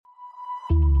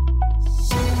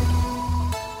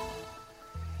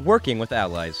Working with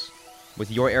allies. With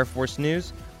your Air Force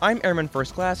news, I'm Airman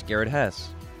First Class Garrett Hess.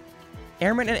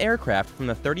 Airmen and aircraft from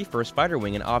the 31st Fighter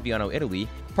Wing in Aviano, Italy,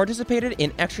 participated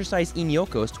in Exercise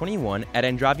Iniokos 21 at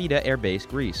Andravida Air Base,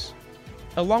 Greece.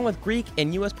 Along with Greek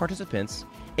and U.S. participants,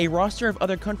 a roster of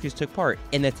other countries took part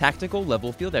in the tactical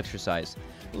level field exercise,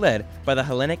 led by the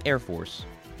Hellenic Air Force.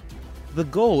 The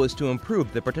goal is to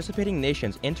improve the participating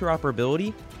nation's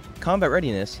interoperability, combat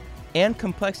readiness, and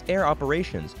complex air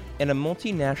operations in a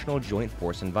multinational joint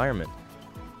force environment.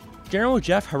 General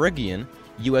Jeff Harigian,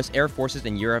 U.S. Air Forces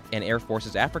in Europe and Air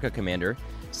Forces Africa commander,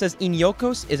 says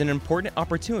Iniokos is an important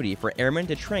opportunity for airmen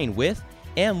to train with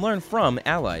and learn from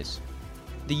allies.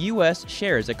 The U.S.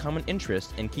 shares a common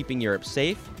interest in keeping Europe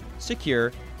safe,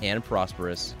 secure, and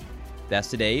prosperous. That's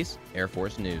today's Air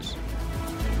Force News.